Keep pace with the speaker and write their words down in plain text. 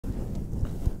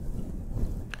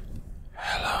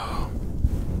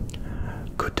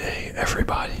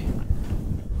everybody.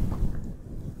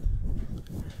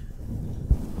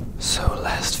 So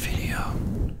last video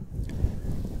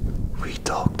we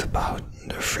talked about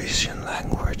the Frisian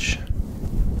language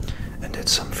and did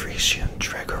some Frisian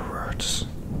trigger words.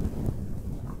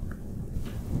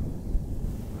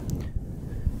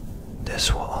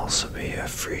 This will also be a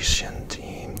Frisian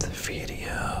themed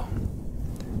video.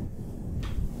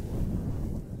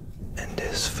 In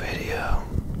this video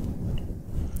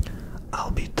I'll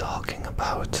be talking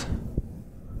about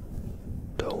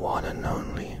the one and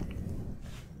only,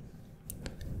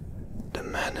 the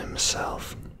man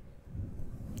himself,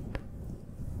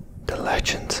 the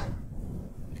legend,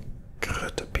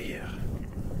 Grutte Pier.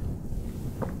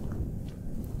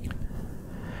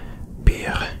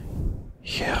 Pier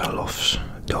Gerolofs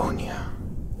Donia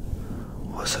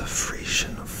was a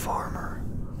Frisian farmer,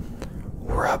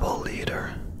 rebel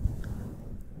leader,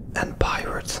 and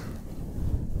pirate.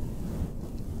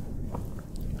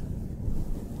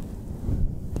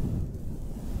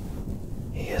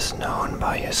 He is known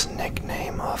by his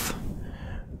nickname of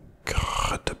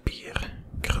Grutte Pier,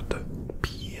 Grutte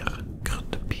Pier,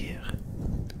 Grutte Pier,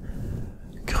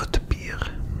 Grutte Pier,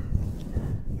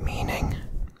 meaning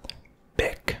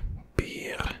big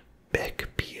beer, big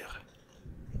beer,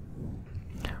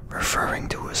 referring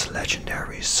to his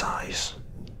legendary size,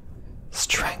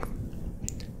 strength,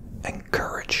 and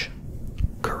courage.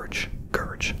 Courage.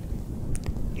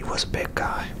 He was a big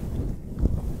guy.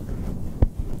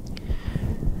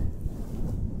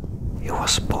 He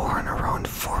was born around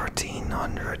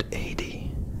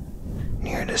 1480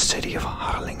 near the city of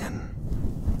Harlingen.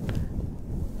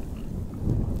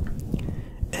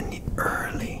 In the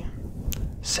early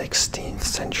 16th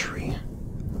century,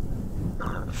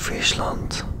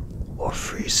 Friesland or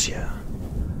Frisia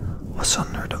was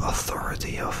under the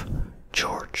authority of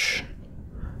George,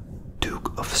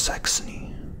 Duke of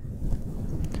Saxony.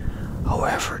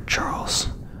 However, Charles,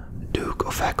 Duke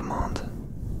of Egmont,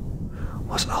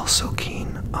 was also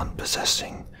keen on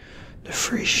possessing the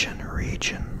Frisian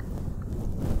region,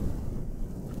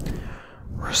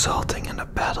 resulting in a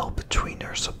battle between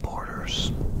their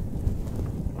supporters.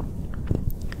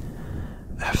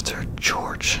 After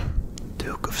George,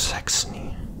 Duke of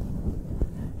Saxony,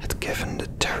 had given the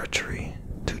territory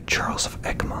to Charles of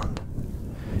Egmont,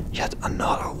 yet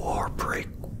another war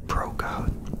broke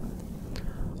out.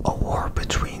 A war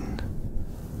between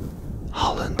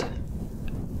Holland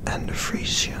and the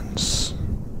Frisians.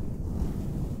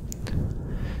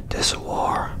 This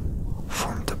war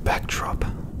formed the backdrop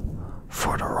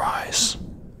for the rise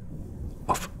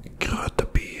of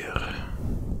Grutte Pier.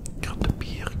 Grutte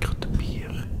Pier, Grutte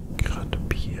Pier, Grutte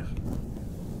Pier.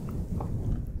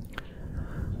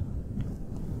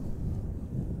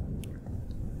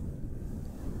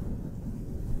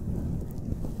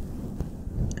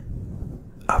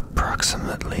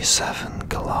 Approximately 7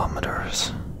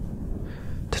 kilometers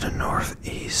to the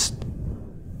northeast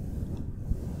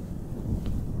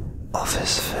of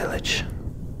his village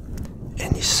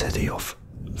in the city of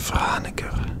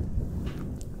Franeker,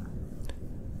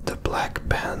 the Black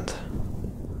Band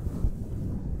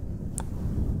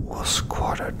was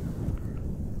quartered,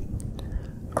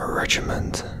 a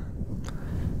regiment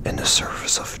in the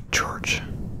service of George,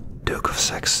 Duke of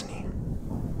Saxony.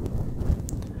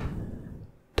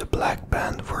 The Black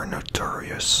Band were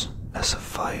notorious as a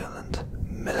violent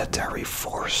military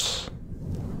force.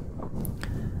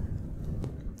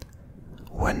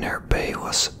 When their pay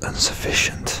was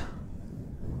insufficient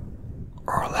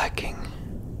or lacking,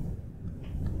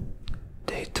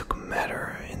 they took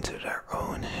matter into their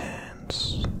own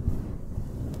hands.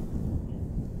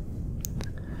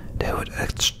 They would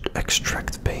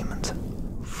extract payment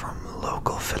from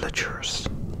local villagers.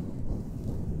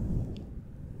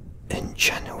 In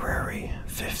January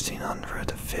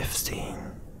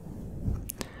 1515,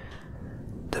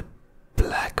 the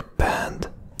Black Band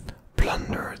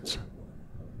plundered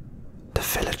the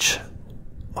village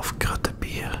of Grutte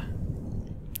Pier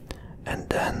and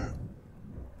then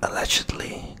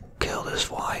allegedly killed his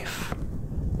wife,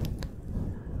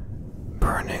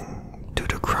 burning to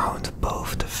the ground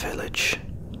both the village,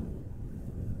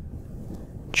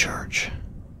 church,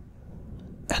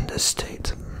 and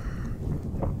estate.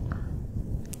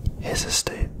 His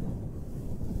estate.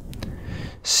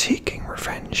 Seeking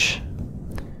revenge,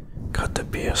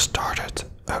 Grutte Pier started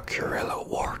a guerrilla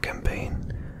war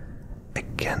campaign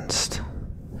against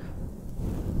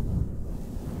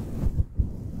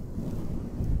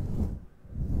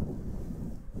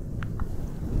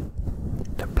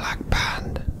the Black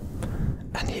Band,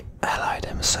 and he allied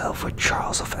himself with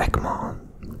Charles of Egmont.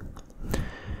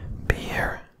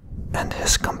 Pier and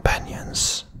his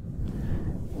companions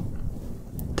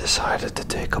decided to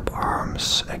take up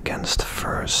arms against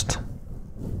first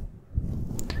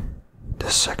the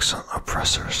Saxon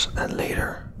oppressors and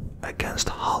later against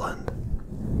Holland.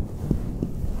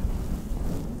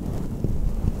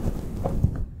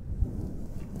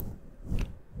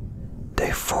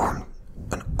 They formed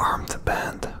an armed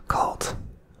band called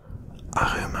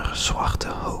Arumer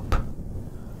Zwarte Hoop,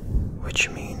 which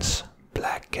means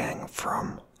Black Gang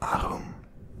from Arum.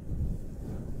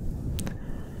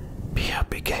 Pier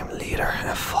became leader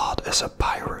and fought as a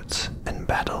pirate in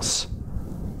battles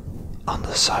on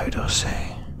the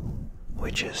Zuiderzee,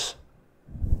 which is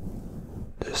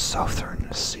the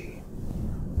Southern Sea,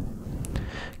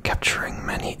 capturing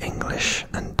many English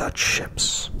and Dutch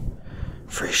ships.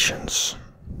 Frisians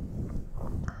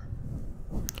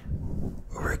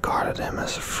regarded him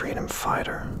as a freedom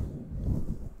fighter,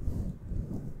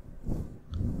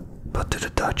 but to the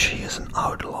Dutch he is an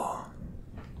outlaw.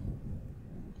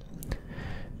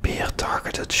 Pier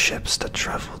targeted ships that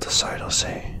traveled the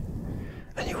Zuiderzee,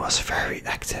 and he was very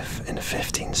active in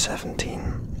 1517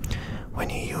 when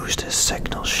he used his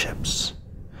signal ships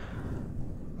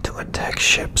to attack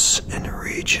ships in the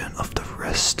region of the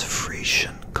West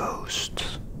Frisian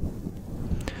coast,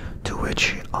 to which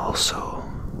he also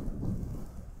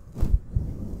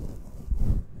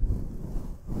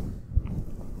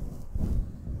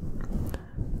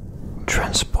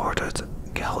transported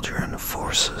Gelderland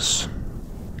forces,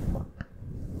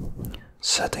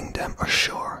 setting them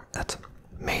ashore at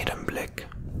Medemblik.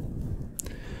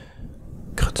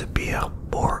 Grutte Pier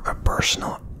bore a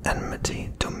personal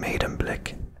enmity to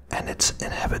Medemblik and its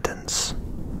inhabitants,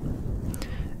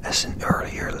 as in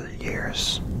earlier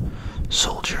years,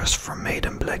 soldiers from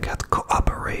Medemblik had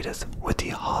cooperated with the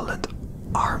Holland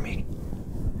army,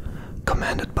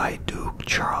 commanded by Duke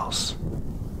Charles.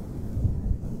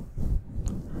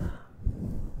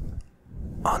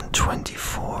 On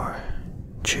 24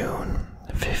 June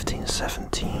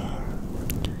 1517,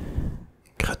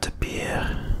 Grutte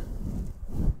Pier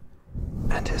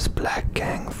and his Black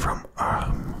Gang from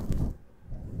Arm,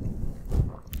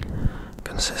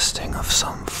 consisting of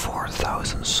some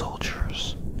 4,000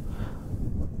 soldiers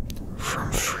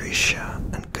from Frisia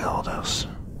and Gelders,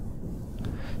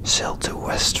 sailed to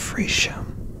West Frisia,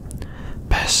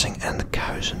 passing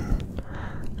Enkhuizen,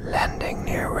 landing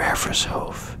near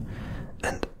Wervershoofd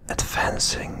and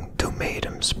advancing to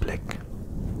Medemblik.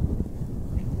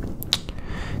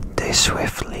 They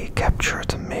swiftly captured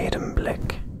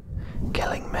Medemblik,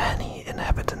 killing many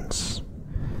inhabitants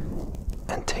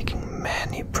and taking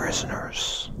many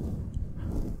prisoners.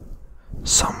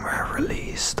 Some were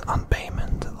released on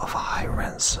payment of a high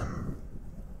ransom.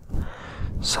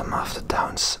 Some of the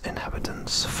town's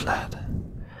inhabitants fled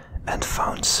and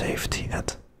found safety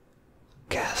at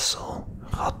Castle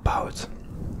Radboud.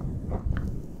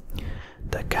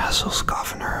 The castle's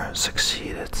governor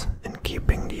succeeded in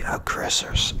keeping the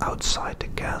aggressors outside the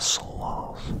castle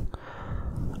walls.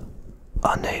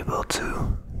 Unable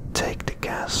to take the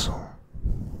castle,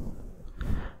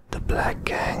 the Black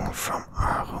Gang from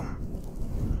Arum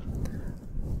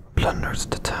plundered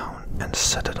the town and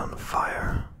set it on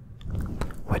fire.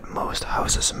 With most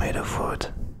houses made of wood,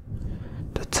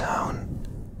 the town,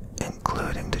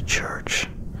 including the church,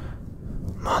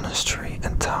 monastery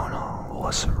and town hall,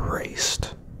 was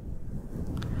razed.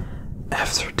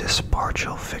 After this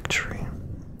partial victory,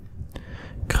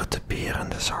 Grutte Pier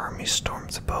and his army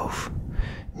stormed both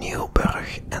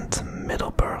Nieuwburg and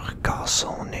Middelburg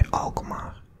Castle near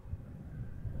Alkmaar,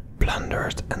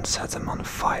 plundered and set them on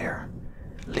fire,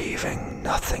 leaving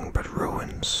nothing but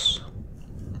ruins.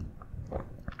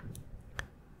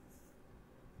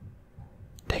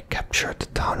 They captured the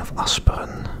town of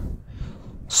Asperen,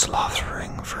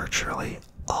 slaughtering virtually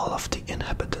all of the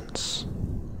inhabitants.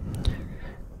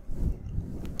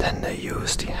 Then they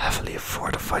used the heavily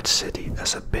fortified city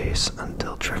as a base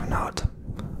until driven out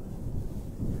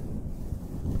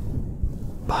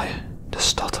by the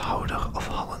stadhouder of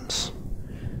Holland,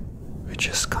 which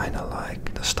is kinda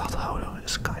like, the stadhouder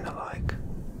is kinda like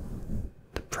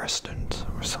the president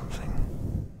or something.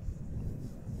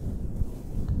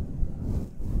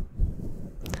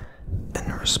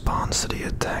 In response to the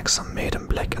attacks on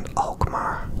Medemblik and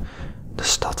Alkmaar, the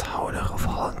stadhouder of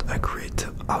Holland agreed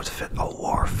to outfit a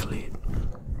war fleet.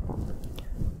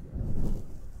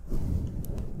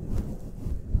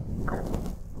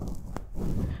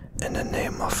 In the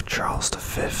name of Charles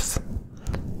V,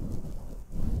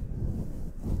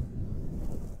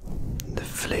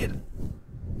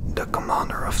 the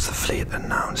commander of the fleet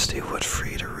announced he would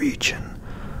free the region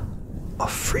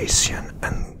of Frisian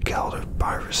and Gelder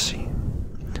piracy.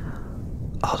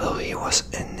 Although he was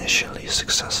initially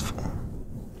successful,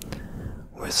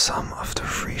 with some of the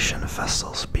Frisian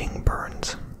vessels being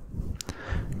burned.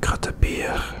 Grutte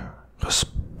Pier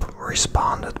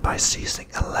responded by seizing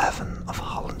 11 of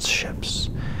Holland's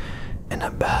ships in a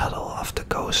battle off the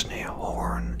coast near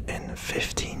Hoorn in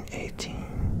 1518.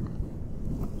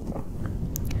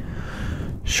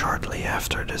 Shortly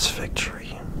after this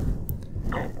victory,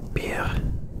 Pier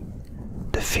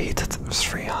defeated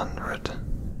 300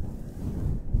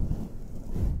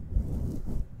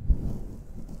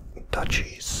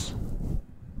 Dutchies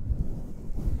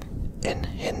in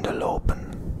Hindelopen.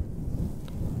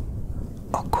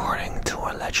 According to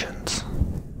a legend,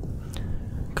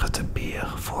 Grutte Pier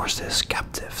forced his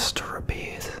captives to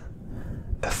repeat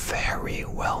a very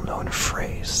well-known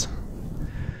phrase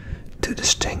to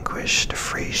distinguish the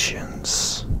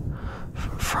Frisians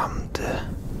from the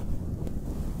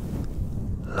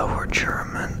Lower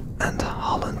German and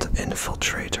Holland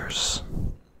infiltrators.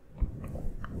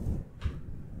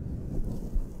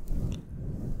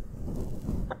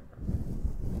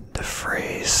 The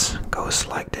phrase goes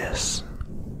like this: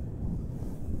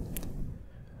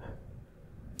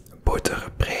 boter,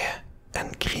 bree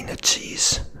en groene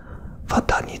cheese, wat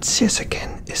dan niet sissen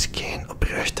kan, is geen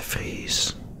oprechte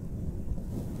Fries.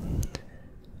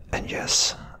 And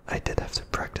yes, I did have to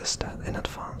practice that in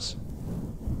advance.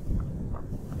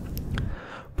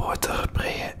 Boter,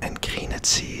 bree en groene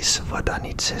cheese, wat dan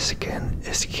niet sissen kan,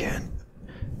 is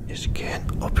geen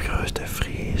oprechte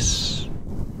Fries.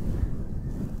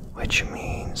 Which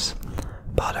means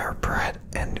butter, bread,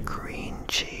 and green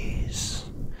cheese.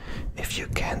 If you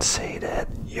can't say that,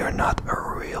 you're not a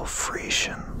real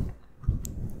Frisian.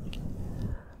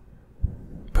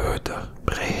 Boter,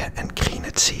 bree en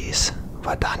groene cheese,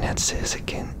 wat dan het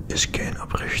zeggen is geen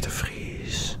oprechte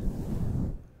Fries.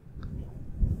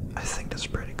 I think that's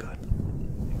pretty good.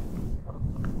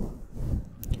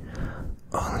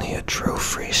 Only a true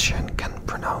Frisian can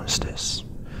pronounce this.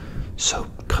 So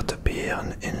Grutte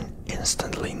Pier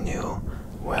instantly knew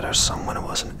whether someone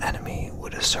was an enemy who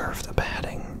deserved a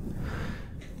beheading.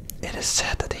 It is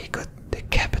said that he could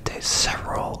decapitate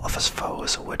several of his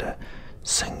foes with a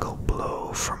single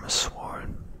blow from his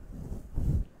sword.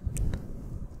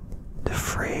 The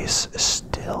phrase is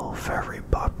still very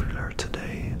popular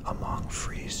today among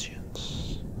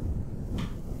Frisians.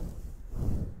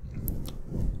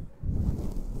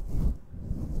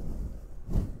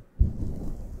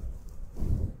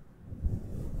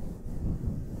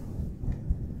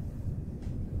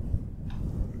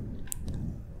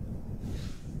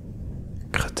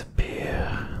 Grutte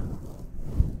Pier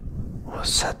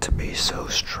was said to be so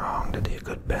strong that he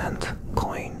could bend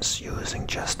coins using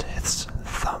just his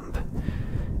thumb,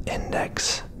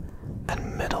 index,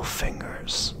 and middle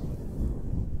fingers.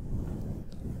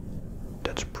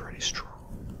 That's pretty strong.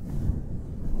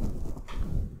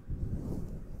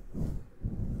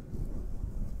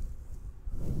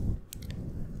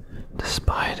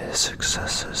 Despite his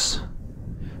successes,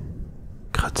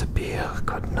 Grutte Pier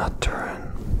could not turn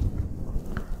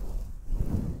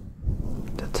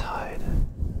the tide,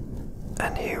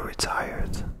 and he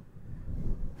retired,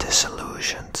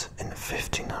 disillusioned in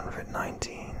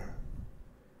 1519.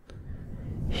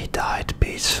 He died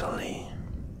peacefully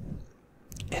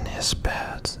in his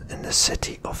bed in the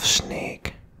city of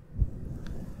Sneek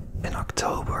in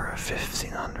October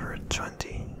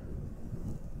 1520.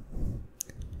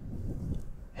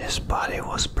 His body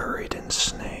was buried in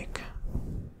Sneek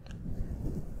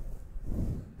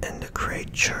in the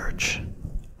great church,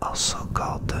 also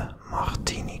called the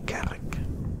Martini-kerk.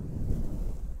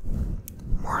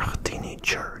 Martini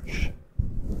Church.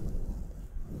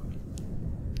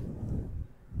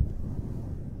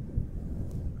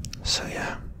 So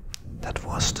yeah, that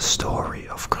was the story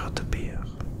of Grutte Pier.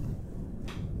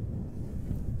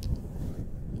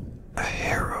 A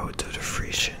hero to the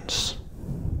Frisians,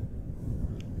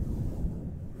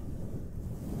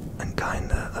 and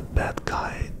kinda a bad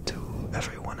guy to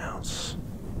everyone else.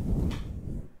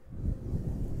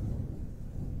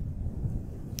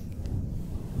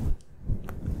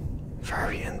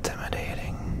 Very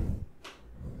intimidating.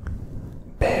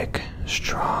 Big,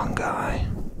 strong guy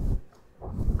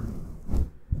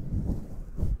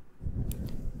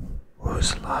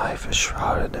whose life is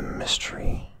shrouded in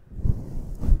mystery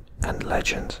and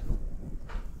legend.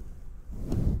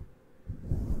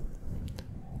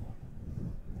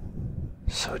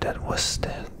 So that was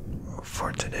it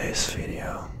for today's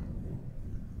video.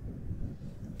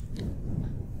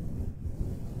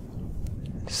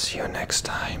 See you next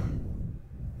time.